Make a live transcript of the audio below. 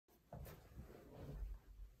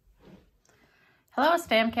Hello,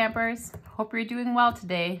 stamp campers. Hope you're doing well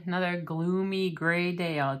today. Another gloomy gray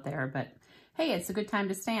day out there, but hey, it's a good time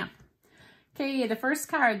to stamp. Okay, the first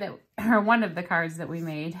card or one of the cards that we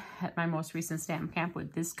made at my most recent stamp camp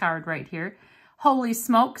with this card right here. Holy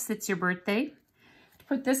smokes, it's your birthday. To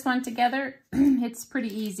put this one together, it's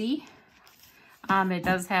pretty easy. It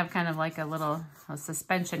does have kind of like a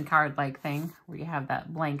suspension card-like thing where you have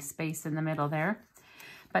that blank space in the middle there.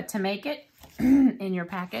 But to make it in your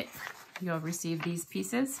packet, you'll receive these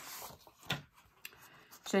pieces.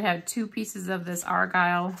 Should have 2 pieces of this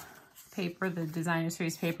Argyle paper, the Designer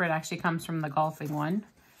Series paper. It actually comes from the golfing one.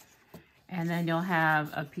 And then you'll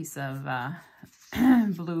have a piece of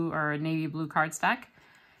blue or navy blue cardstock.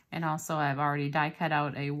 And also I've already die cut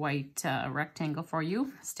out a white rectangle for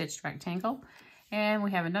you, stitched rectangle. And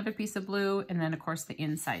we have another piece of blue, and then of course the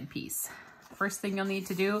inside piece. First thing you'll need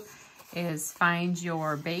to do is find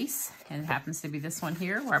your base, and it happens to be this one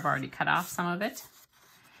here where I've already cut off some of it.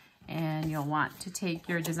 And you'll want to take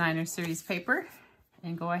your Designer Series paper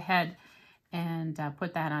and go ahead and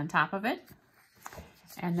put that on top of it.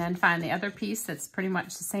 And then find the other piece that's pretty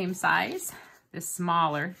much the same size, this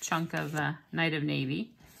smaller chunk of the Night of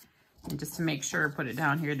Navy. And just to make sure, put it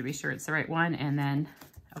down here to be sure it's the right one, and then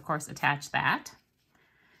of course attach that.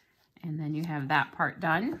 And then you have that part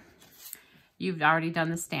done. You've already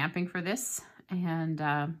done the stamping for this, and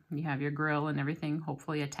you have your grill and everything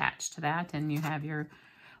hopefully attached to that, and you have your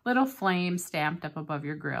little flame stamped up above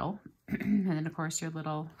your grill. And then of course your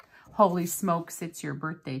little holy smokes, it's your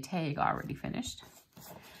birthday tag already finished.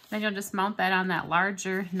 Then you'll just mount that on that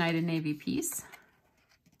larger Night of Navy piece,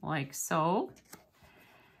 like so.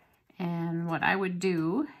 And what I would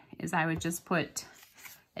do is I would just put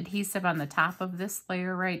adhesive on the top of this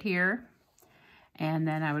layer right here. And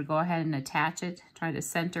then I would go ahead and attach it, try to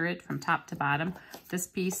center it from top to bottom. This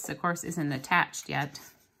piece, of course, isn't attached yet.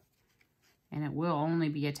 And it will only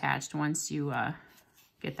be attached once you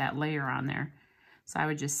get that layer on there. So I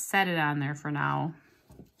would just set it on there for now.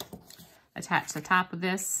 Attach the top of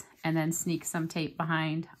this, and then sneak some tape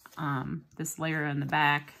behind this layer on the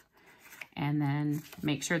back. And then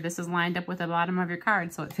make sure this is lined up with the bottom of your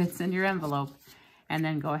card so it fits in your envelope. And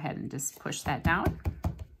then go ahead and just push that down.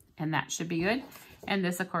 And that should be good. And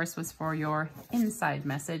this, of course, was for your inside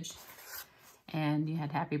message. And you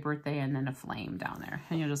had happy birthday and then a flame down there.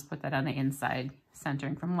 And you'll just put that on the inside,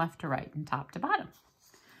 centering from left to right and top to bottom.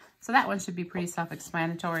 So that one should be pretty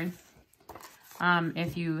self-explanatory.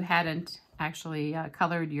 If you hadn't actually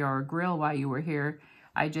colored your grill while you were here,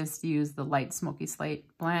 I just used the light smoky slate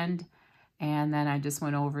blend. And then I just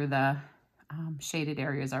went over the shaded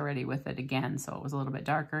areas already with it again, so it was a little bit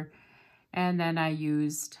darker. And then I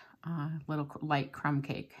used little light crumb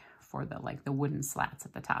cake for the wooden slats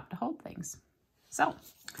at the top to hold things. So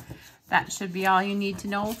that should be all you need to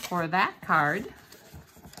know for that card.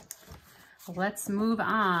 Let's move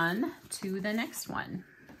on to the next one.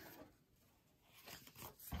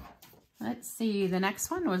 Let's see, the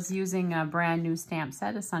next one was using a brand new stamp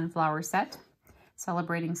set, a sunflower set.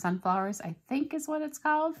 Celebrating Sunflowers, I think is what it's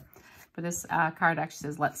called. But this card actually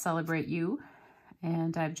says, Let's Celebrate You.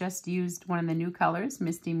 And I've just used one of the new colors,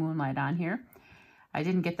 Misty Moonlight, on here. I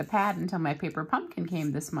didn't get the pad until my paper pumpkin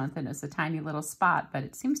came this month, and it's a tiny little spot, but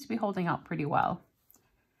it seems to be holding out pretty well.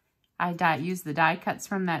 I used the die cuts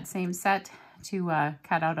from that same set to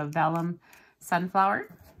cut out a vellum sunflower.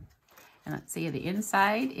 And let's see, the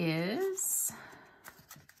inside is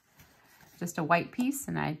just a white piece,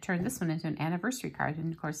 and I turned this one into an anniversary card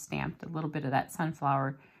and of course stamped a little bit of that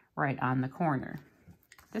sunflower right on the corner.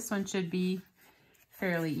 This one should be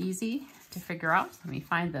fairly easy to figure out. Let me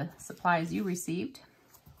find the supplies you received.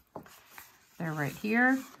 They're right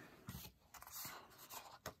here.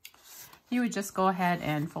 You would just go ahead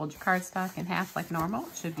and fold your cardstock in half like normal.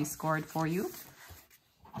 It should be scored for you.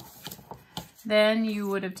 Then you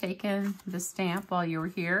would have taken the stamp while you were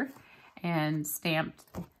here and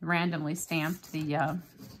randomly stamped the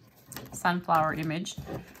sunflower image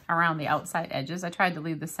around the outside edges. I tried to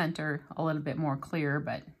leave the center a little bit more clear,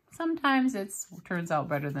 but sometimes it turns out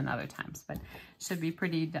better than other times, but it should be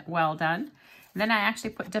pretty well done. And then I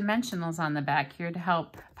actually put dimensionals on the back here to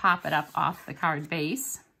help pop it up off the card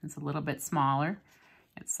base. It's a little bit smaller.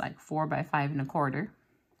 It's like 4 by 5 1/4.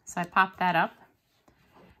 So I popped that up.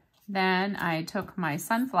 Then I took my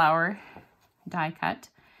sunflower die cut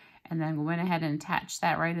and then went ahead and attached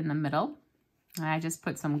that right in the middle. And I just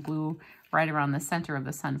put some glue right around the center of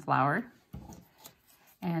the sunflower.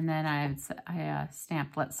 And then I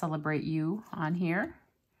stamped Let's Celebrate You on here.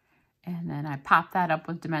 And then I popped that up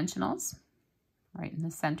with dimensionals right in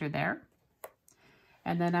the center there.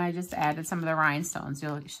 And then I just added some of the rhinestones.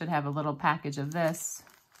 You should have a little package of this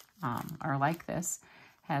are like this.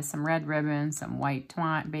 Has some red ribbon, some white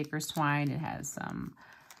twine, baker's twine. It has some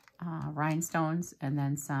rhinestones, and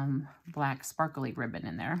then some black sparkly ribbon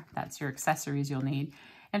in there. That's your accessories you'll need.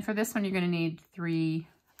 And for this one, you're going to need 3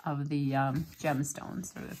 of the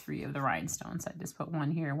gemstones, or the 3 of the rhinestones. I just put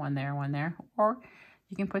one here, one there, or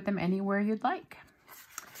you can put them anywhere you'd like.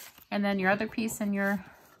 And then your other piece in your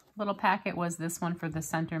little packet was this one for the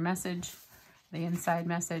center message, the inside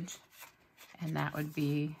message, and that would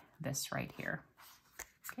be this right here.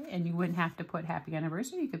 Okay, and you wouldn't have to put happy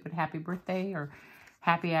anniversary. You could put happy birthday or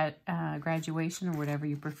happy at graduation, or whatever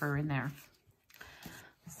you prefer in there.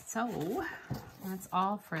 So that's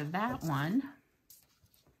all for that one.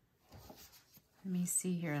 Let me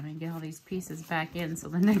see here. Let me get all these pieces back in so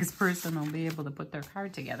the next person will be able to put their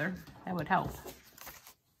card together. That would help.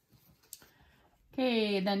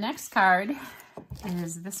 Okay, the next card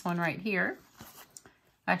is this one right here.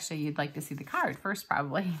 Actually, you'd like to see the card first,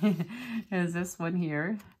 probably. Is this one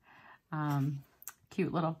here.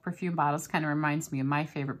 Cute little perfume bottles. Kind of reminds me of my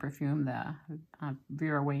favorite perfume, the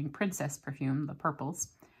Vera Wang Princess perfume, the purples.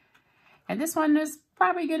 And this one is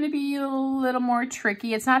probably going to be a little more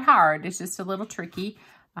tricky. It's not hard, it's just a little tricky.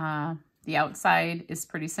 The outside is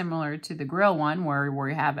pretty similar to the grill one, where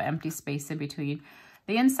you have an empty space in between.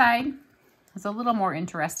 The inside is a little more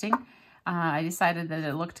interesting. I decided that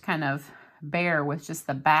it looked kind of bare with just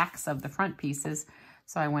the backs of the front pieces,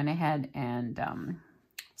 so I went ahead and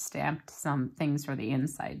stamped some things for the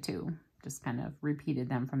inside too. Just kind of repeated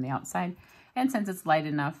them from the outside. And since it's light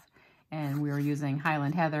enough, and we were using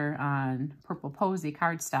Highland Heather on Purple Posy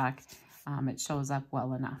cardstock, it shows up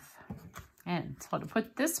well enough. And so to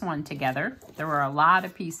put this one together, there were a lot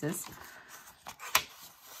of pieces.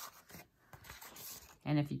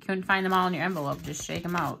 And if you couldn't find them all in your envelope, just shake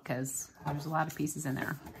them out, because there's a lot of pieces in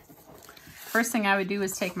there. First thing I would do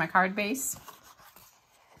is take my card base.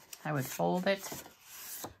 I would fold it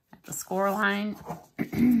at the score line.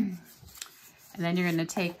 And then you're going to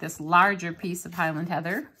take this larger piece of Highland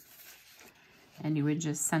Heather, and you would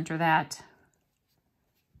just center that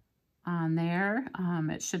on there.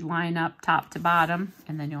 It should line up top to bottom,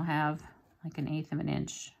 and then you'll have like 1/8 of an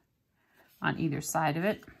inch on either side of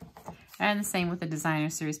it. And the same with the Designer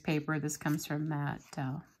Series paper. This comes from that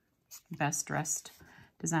Best Dressed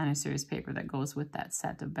Designer Series paper that goes with that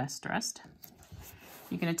set of Best Dressed.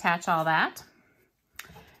 You can attach all that.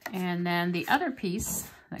 And then the other piece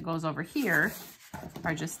that goes over here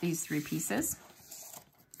are just these 3 pieces.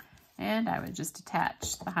 And I would just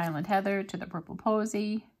attach the Highland Heather to the Purple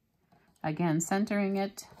Posy, again centering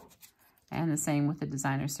it, and the same with the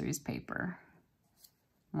Designer Series paper.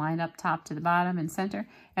 Line up top to the bottom and center.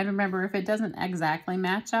 And remember, if it doesn't exactly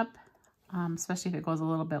match up, especially if it goes a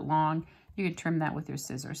little bit long, you could trim that with your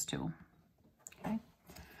scissors too. Okay,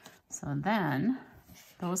 so then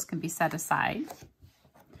those can be set aside.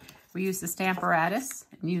 We use the Stamparatus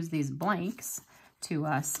and use these blanks to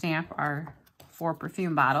stamp our 4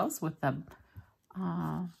 perfume bottles with the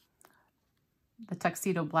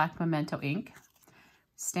Tuxedo Black Memento ink.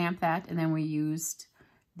 Stamp that, and then we used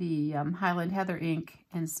the Highland Heather ink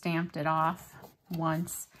and stamped it off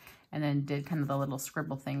once, and then did kind of the little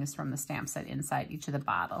scribble things from the stamp set inside each of the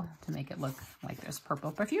bottle to make it look like there's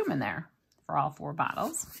purple perfume in there for all 4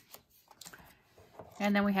 bottles.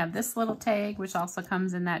 And then we have this little tag, which also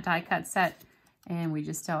comes in that die cut set, and we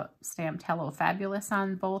just stamped Hello Fabulous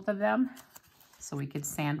on both of them so we could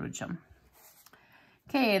sandwich them.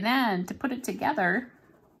 Okay, then to put it together,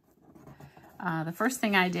 the first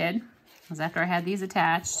thing I did was, after I had these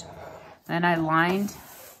attached, then I lined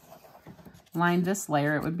this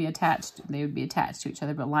layer. It would be attached, they would be attached to each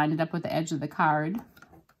other, but lined it up with the edge of the card.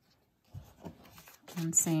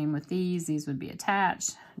 And same with these would be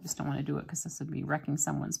attached. I just don't want to do it because this would be wrecking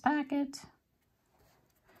someone's packet.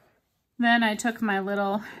 Then I took my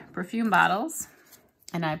little perfume bottles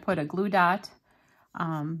and I put a glue dot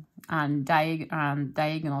on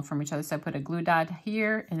diagonal from each other. So I put a glue dot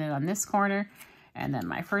here and then on this corner, and then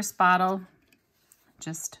my first bottle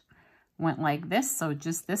just went like this. So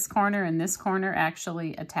just this corner and this corner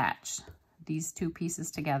actually attached these 2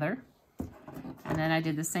 pieces together. And then I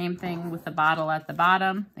did the same thing with the bottle at the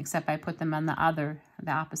bottom, except I put them on the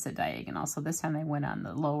opposite diagonal. So this time they went on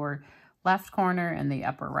the lower left corner and the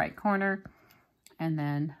upper right corner. And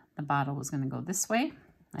then the bottle was going to go this way.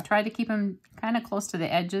 I tried to keep them kind of close to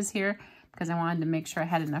the edges here because I wanted to make sure I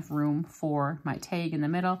had enough room for my tag in the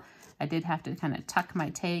middle. I did have to kind of tuck my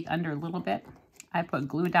tag under a little bit. I put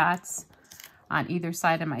glue dots on either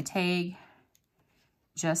side of my tag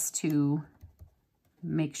just to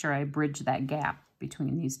make sure I bridge that gap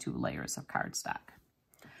between these 2 layers of cardstock.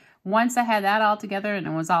 Once I had that all together and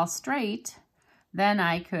it was all straight, then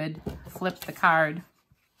I could flip the card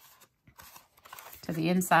to the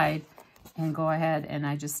inside and go ahead and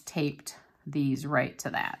I just taped these right to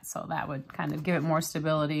that. So that would kind of give it more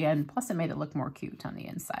stability, and plus it made it look more cute on the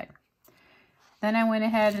inside. Then I went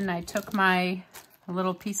ahead and I took my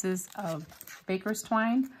little pieces of baker's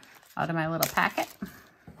twine out of my little packet.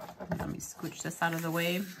 Let me scooch this out of the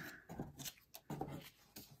way.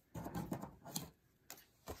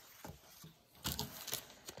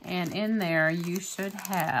 And in there you should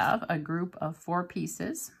have a group of 4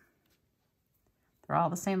 pieces. They're all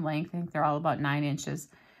the same length. I think they're all about 9 inches.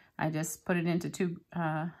 I just put it into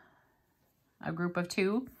a group of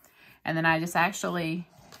 2, and then I just actually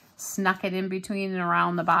snuck it in between and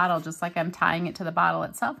around the bottle, just like I'm tying it to the bottle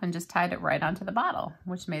itself, and just tied it right onto the bottle,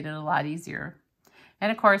 which made it a lot easier.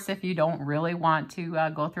 And of course, if you don't really want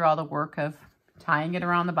to go through all the work of tying it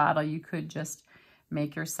around the bottle, you could just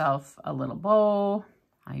make yourself a little bow.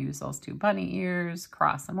 I use those 2 bunny ears,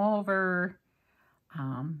 cross them over,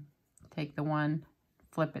 take the one,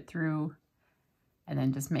 flip it through, and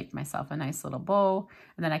then just make myself a nice little bow.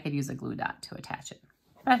 And then I could use a glue dot to attach it.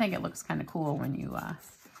 But I think it looks kind of cool when you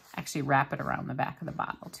actually wrap it around the back of the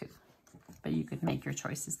bottle too. But you could make your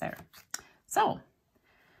choices there. So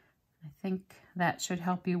I think that should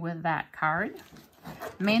help you with that card.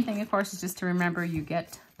 The main thing, of course, is just to remember you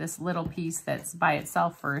get this little piece that's by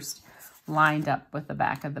itself first lined up with the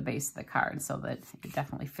back of the base of the card, so that it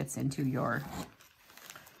definitely fits into your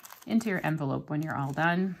envelope when you're all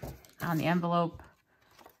done. On the envelope,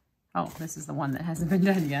 oh, this is the one that hasn't been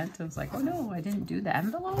done yet. I was like, oh no, I didn't do the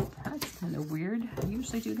envelope. That's kind of weird. I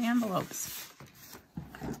usually do the envelopes.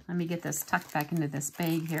 Let me get this tucked back into this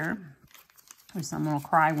bag here, or someone will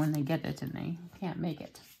cry when they get it and they can't make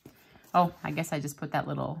it. Oh, I guess I just put that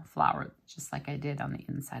little flower just like I did on the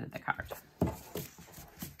inside of the card.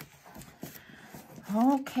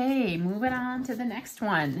 Okay, moving on to the next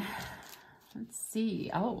one. Let's see.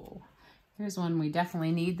 Oh, here's one we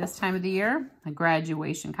definitely need this time of the year, a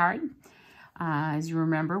graduation card. As you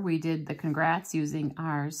remember, we did the congrats using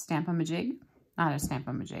our Stamp-A-Majig, not a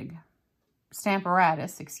Stamp-A-Majig,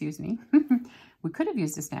 Stamparatus, excuse me. We could have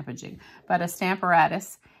used a Stamp-A-Jig, but a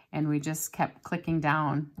Stamparatus, and we just kept clicking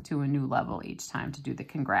down to a new level each time to do the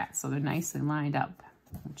congrats. So they're nicely lined up,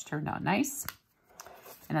 which turned out nice.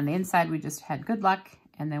 And on the inside, we just had good luck,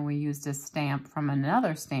 and then we used a stamp from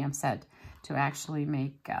another stamp set to actually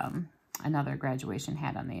make another graduation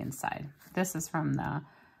hat on the inside. This is from the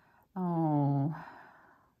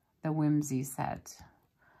Whimsy set.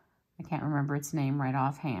 I can't remember its name right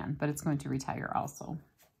offhand, but it's going to retire also.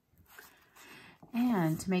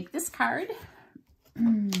 And to make this card,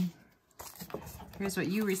 here's what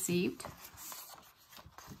you received.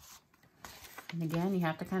 And again, you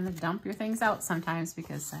have to kind of dump your things out sometimes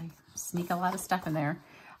because I sneak a lot of stuff in there.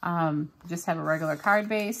 Just have a regular card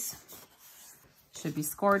base. Should be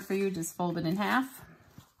scored for you, just fold it in half.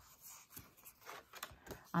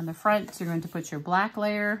 On the front, you're going to put your black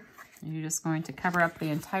layer, and you're just going to cover up the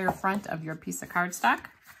entire front of your piece of cardstock.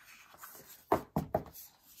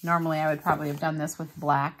 Normally, I would probably have done this with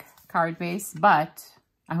black card base, but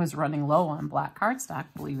I was running low on black cardstock,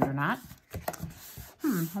 believe it or not.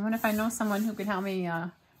 I wonder if I know someone who could help me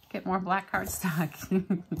get more black cardstock.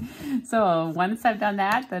 So once I've done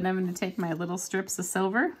that, then I'm going to take my little strips of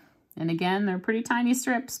silver. And again, they're pretty tiny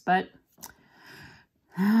strips, but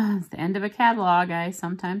it's the end of a catalog. I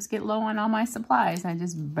sometimes get low on all my supplies. I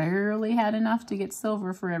just barely had enough to get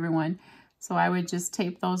silver for everyone. So I would just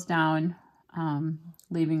tape those down,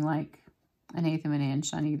 leaving like 1/8 of an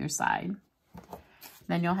inch on either side.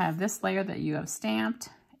 Then you'll have this layer that you have stamped,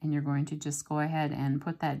 and you're going to just go ahead and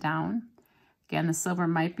put that down. Again, the silver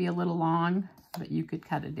might be a little long, but you could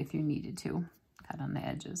cut it if you needed to. Cut on the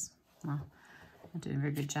edges. Well, I'm doing a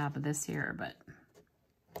very good job of this here, but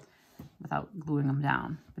without gluing them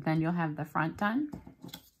down. But then you'll have the front done,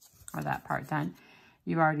 or that part done.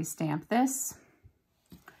 You've already stamped this,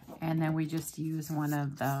 and then we just use one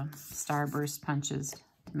of the starburst punches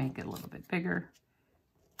to make it a little bit bigger.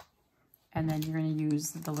 And then you're going to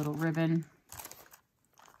use the little ribbon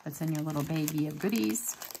that's in your little baggie of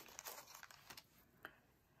goodies.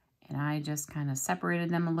 And I just kind of separated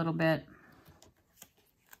them a little bit.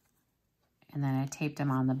 And then I taped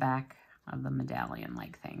them on the back of the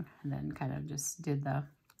medallion-like thing. And then kind of just did the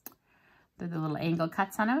little angle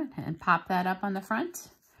cuts on it and popped that up on the front.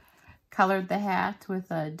 Colored the hat with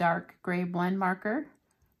a dark gray blend marker.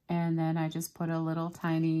 And then I just put a little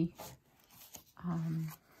tiny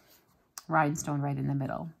rhinestone right in the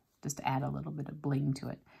middle, just to add a little bit of bling to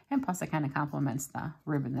it. And plus it kind of complements the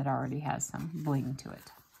ribbon that already has some bling to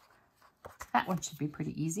it. That one should be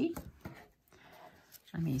pretty easy.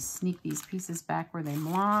 Let me sneak these pieces back where they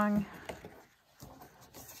belong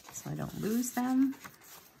so I don't lose them.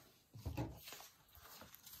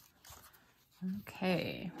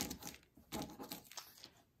 Okay.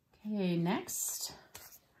 Okay, next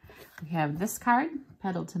we have this card,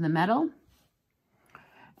 Pedal to the Metal.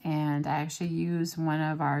 And I actually use one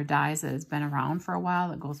of our dies that has been around for a while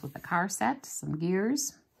that goes with the car set, some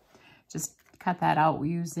gears. Just cut that out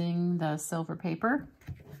using the silver paper.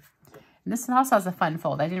 And this one also has a fun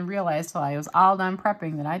fold. I didn't realize till I was all done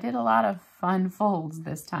prepping that I did a lot of fun folds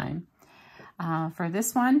this time. For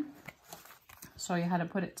this one, I'll show you how to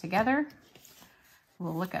put it together.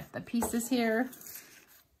 We'll look at the pieces here.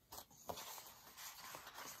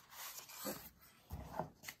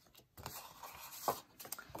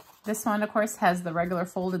 This one, of course, has the regular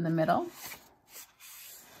fold in the middle.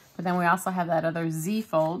 But then we also have that other Z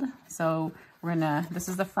fold. So we're gonna, this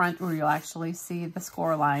is the front where you'll actually see the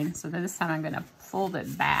score line. So this time I'm gonna fold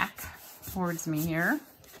it back towards me here.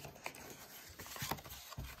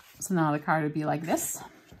 So now the card would be like this.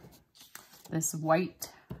 This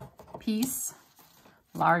white piece,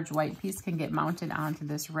 large white piece, can get mounted onto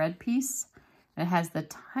this red piece. It has the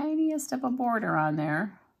tiniest of a border on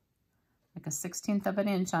there, like a 1/16 of an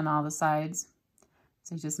inch on all the sides.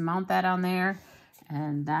 So you just mount that on there,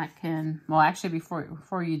 and that can, well, actually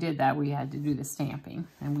before you did that, we had to do the stamping,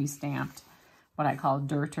 and we stamped what I call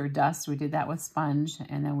dirt or dust. We did that with sponge,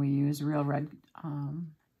 and then we used real red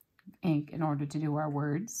ink in order to do our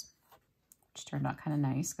words, which turned out kind of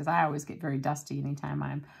nice because I always get very dusty anytime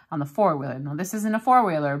I'm on the four-wheeler. No, this isn't a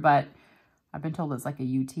four-wheeler, but I've been told it's like a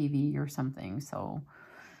UTV or something, so,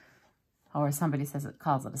 or somebody says it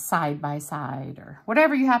calls it a side-by-side or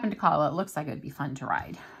whatever you happen to call it. It looks like it'd be fun to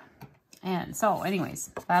ride. And so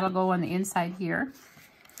anyways, that'll go on the inside here.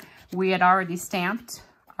 We had already stamped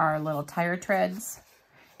our little tire treads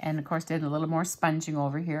and of course did a little more sponging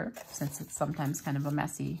over here since it's sometimes kind of a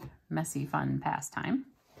messy, fun pastime.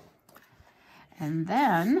 And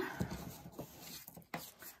then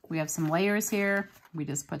we have some layers here. We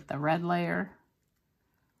just put the red layer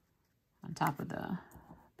on top of the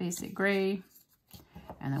basic gray.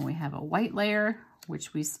 And then we have a white layer,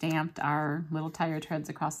 which we stamped our little tire treads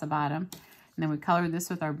across the bottom. And then we colored this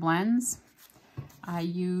with our blends. I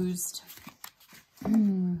used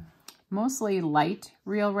mostly light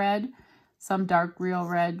real red, some dark real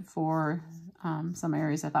red for some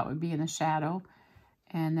areas I thought would be in the shadow.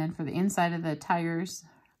 And then for the inside of the tires,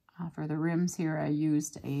 for the rims here, I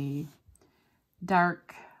used a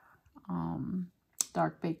dark,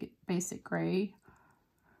 basic gray,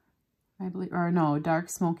 I believe, or no, dark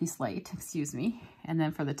smoky slate, excuse me. And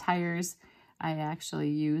then for the tires, I actually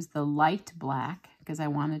used the light black because I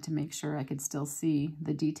wanted to make sure I could still see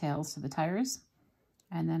the details to the tires.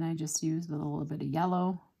 And then I just used a little bit of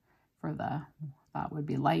yellow for the, thought would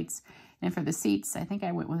be lights. And for the seats, I think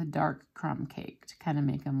I went with a dark crumb cake to kind of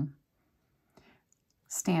make them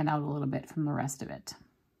stand out a little bit from the rest of it.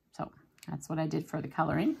 So that's what I did for the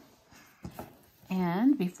coloring.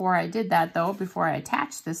 And before I did that though, before I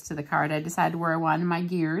attached this to the card, I decided where I wanted my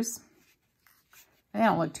gears. They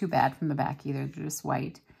don't look too bad from the back either, they're just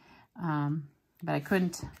white. But I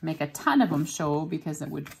couldn't make a ton of them show because it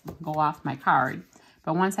would go off my card.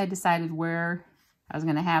 But once I decided where I was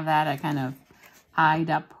gonna have that, I kind of eyed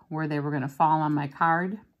up where they were gonna fall on my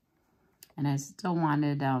card. And I still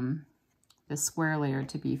wanted the square layer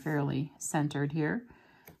to be fairly centered here.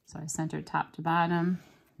 So I centered top to bottom.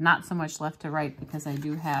 Not so much left to right because I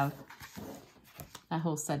do have a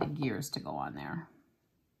whole set of gears to go on there.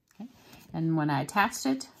 Okay. And when I attached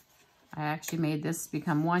it, I actually made this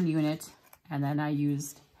become one unit, and then I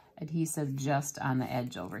used adhesive just on the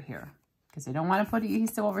edge over here because I don't want to put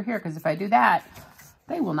adhesive over here because if I do that,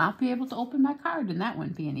 they will not be able to open my card and that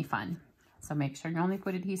wouldn't be any fun. So make sure you only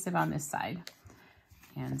put adhesive on this side.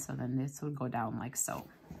 And so then this would go down like so.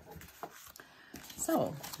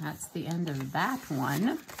 So that's the end of that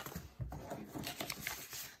one.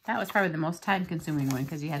 That was probably the most time-consuming one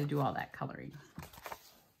because you had to do all that coloring.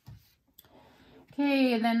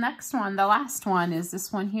 Okay, and then next one, the last one is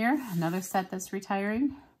this one here, another set that's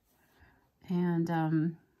retiring.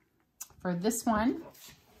 And for this one,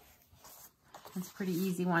 it's a pretty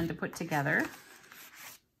easy one to put together.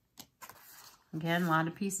 Again, a lot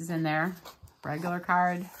of pieces in there. Regular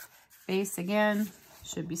card, base again.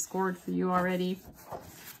 Should be scored for you already.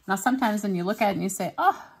 Now, sometimes when you look at it and you say,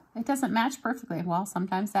 oh, it doesn't match perfectly. Well,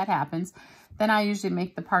 sometimes that happens. Then I usually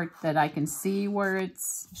make the part that I can see where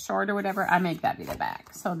it's short or whatever. I make that be the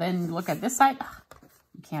back. So then you look at this side. Oh,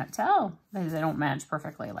 you can't tell. They don't match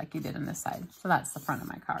perfectly like you did on this side. So that's the front of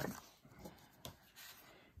my card.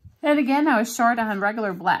 And again, I was short on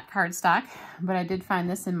regular black cardstock, but I did find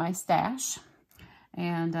this in my stash.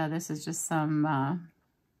 And this is just some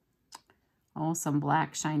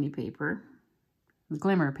black shiny paper,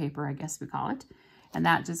 glimmer paper, I guess we call it. And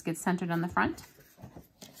that just gets centered on the front.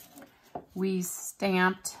 We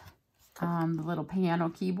stamped the little piano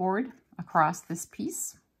keyboard across this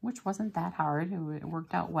piece, which wasn't that hard. It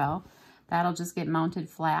worked out well. That'll just get mounted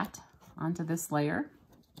flat onto this layer.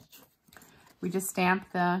 We just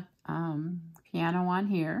stamped the piano on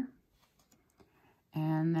here.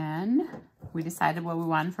 And then we decided what we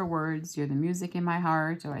wanted for words. You're the music in my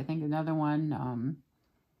heart, or I think another one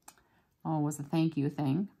was a thank you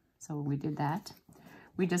thing. So we did that.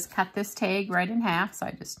 We just cut this tag right in half. So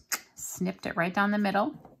I just snipped it right down the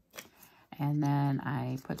middle. And then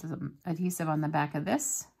I put some adhesive on the back of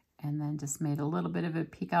this, and then just made a little bit of a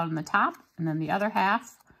peek out on the top. And then the other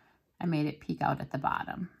half, I made it peek out at the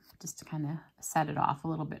bottom, just to kind of set it off a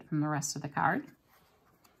little bit from the rest of the card.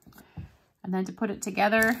 And then to put it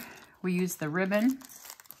together, we used the ribbon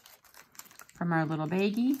from our little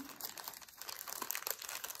baggie.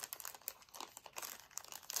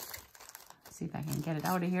 Let's see if I can get it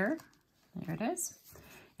out of here. There it is.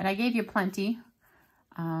 And I gave you plenty.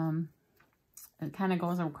 It kind of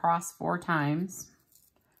goes across 4 times.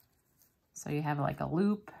 So you have like a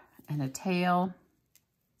loop and a tail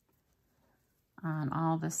on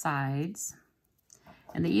all the sides.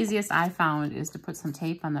 And the easiest I found is to put some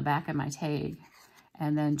tape on the back of my tag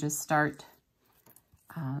and then just start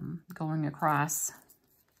going across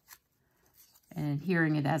and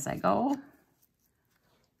adhering it as I go.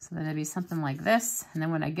 So then it'd be something like this. And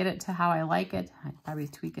then when I get it to how I like it, I'd probably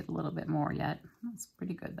tweak it a little bit more yet. That's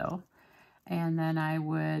pretty good though. And then I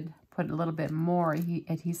would put a little bit more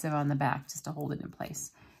adhesive on the back just to hold it in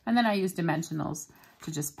place. And then I use dimensionals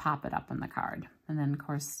to just pop it up on the card. And then of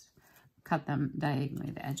course, cut them diagonally,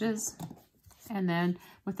 the edges. And then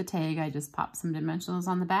with the tag, I just pop some dimensionals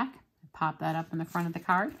on the back, pop that up in the front of the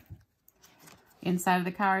card. Inside of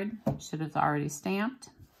the card should have already stamped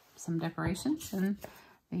some decorations, and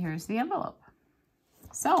here's the envelope.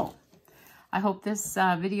 So I hope this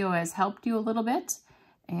video has helped you a little bit,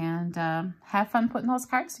 and have fun putting those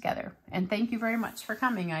cards together. And thank you very much for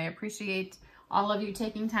coming. I appreciate all of you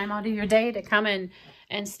taking time out of your day to come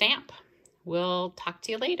and stamp. We'll talk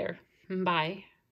to you later. Bye.